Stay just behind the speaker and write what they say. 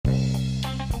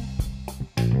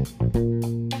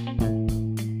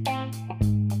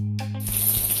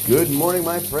Good morning,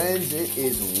 my friends. It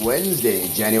is Wednesday,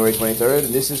 January 23rd,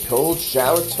 and this is Cold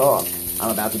Shower Talk.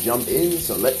 I'm about to jump in,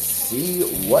 so let's see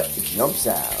what jumps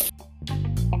out.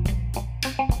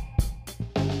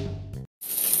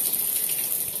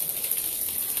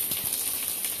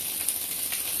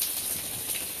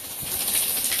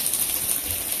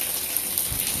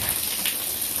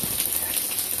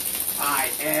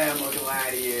 I am a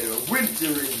gladiator. Winter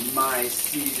is my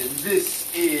season.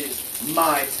 This is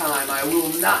my time. I will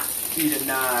not be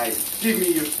denied. Give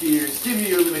me your fears. Give me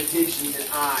your limitations, and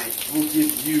I will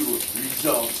give you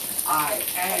results. I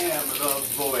am the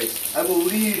voice. I will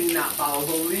lead and not follow.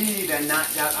 Believe and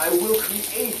not doubt. I will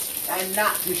create and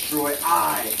not destroy.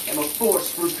 I am a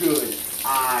force for good.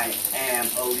 I am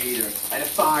a leader. I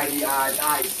defy the odds.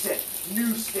 I set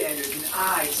new standards, and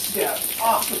I step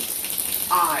up.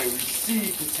 I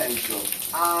receive potential.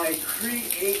 I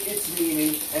create its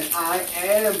meaning, and I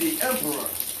am the emperor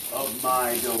of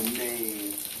my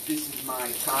domain. This is my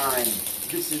time.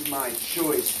 This is my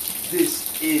choice.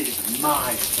 This is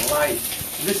my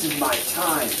life. This is my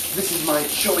time. This is my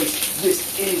choice.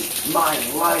 This is my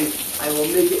life. I will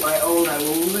make it my own. I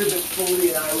will live it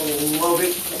fully, and I will love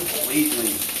it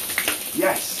completely.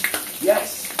 Yes,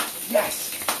 yes,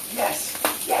 yes, yes,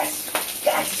 yes,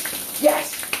 yes,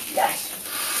 yes, yes.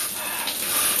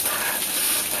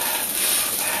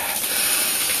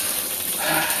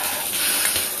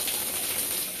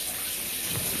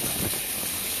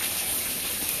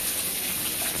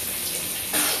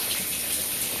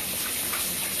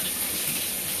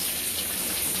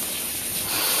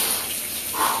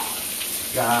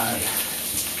 God,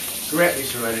 grant me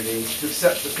serenity to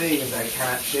accept the things I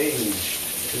cannot change,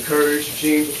 the courage to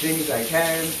change the things I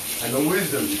can, and the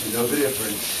wisdom to know the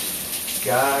difference.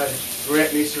 God,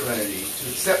 grant me serenity to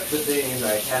accept the things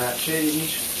I cannot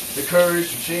change, the courage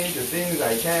to change the things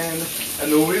I can,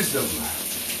 and the wisdom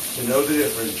to know the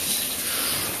difference.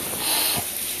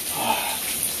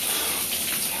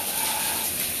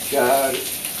 God,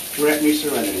 grant me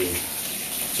serenity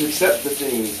to accept the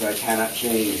things I cannot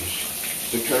change,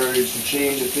 the courage to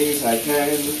change the things I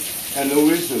can, and the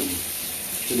wisdom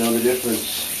to know the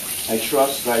difference. I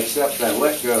trust, I accept, I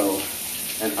let go,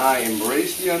 and I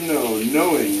embrace the unknown,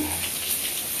 knowing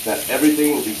that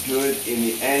everything will be good in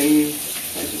the end,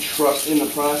 and to trust in the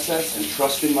process and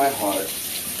trust in my heart.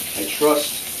 I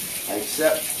trust, I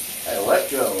accept, I let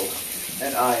go,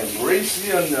 and I embrace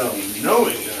the unknown,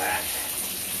 knowing that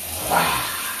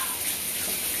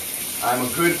I'm a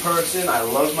good person, I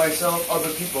love myself,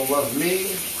 other people love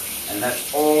me, and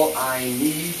that's all I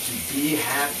need to be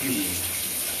happy.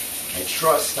 I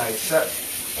trust, I accept,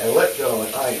 I let go,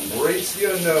 and I embrace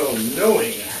the unknown,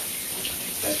 knowing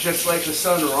that just like the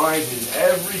sun rises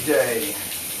every day,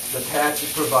 the path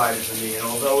is provided for me, and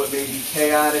although it may be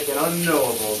chaotic and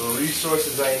unknowable, the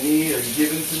resources I need are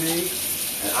given to me,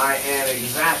 and I am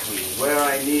exactly where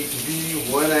I need to be,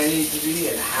 when I need to be,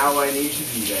 and how I need to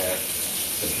be there.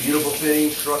 The beautiful thing,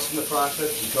 trust in the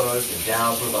process because the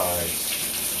Tao provides.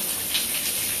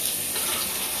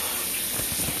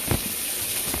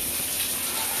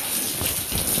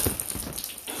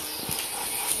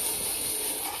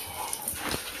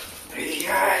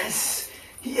 Yes,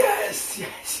 yes,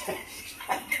 yes,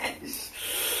 yes,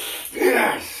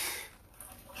 yes.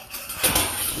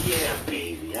 Yeah,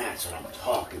 baby, that's what I'm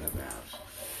talking about.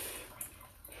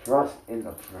 Trust in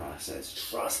the process.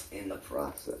 Trust in the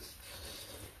process.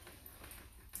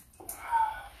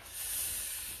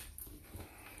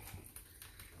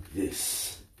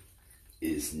 This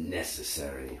is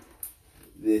necessary.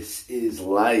 This is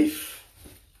life.